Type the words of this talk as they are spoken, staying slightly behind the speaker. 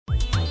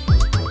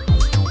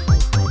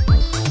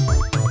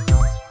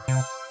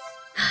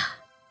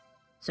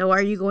So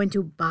are you going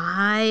to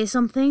buy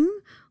something?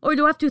 Or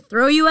do I have to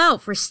throw you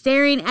out for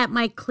staring at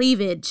my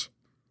cleavage?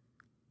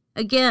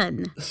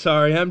 Again.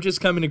 Sorry, I'm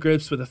just coming to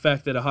grips with the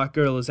fact that a hot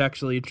girl is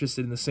actually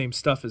interested in the same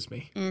stuff as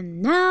me.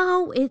 And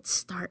now it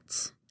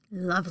starts.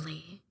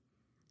 Lovely.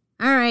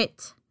 All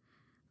right.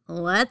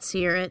 Let's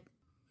hear it.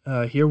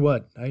 Hear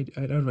what? I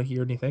don't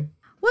hear anything.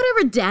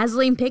 Whatever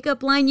dazzling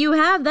pickup line you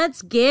have,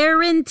 that's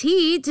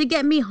guaranteed to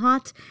get me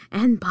hot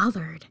and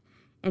bothered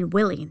and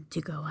willing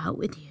to go out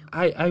with you.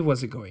 I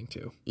wasn't going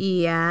to.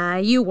 Yeah,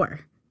 you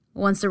were.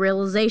 Once the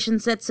realization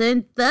sets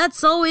in,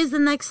 that's always the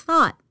next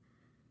thought.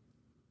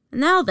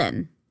 Now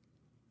then,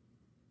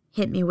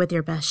 hit me with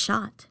your best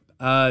shot.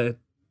 Did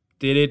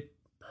it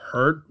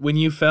hurt when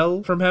you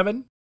fell from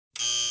heaven?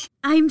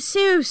 I'm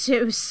so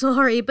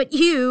sorry, but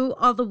you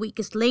are the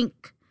weakest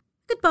link.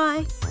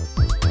 Goodbye.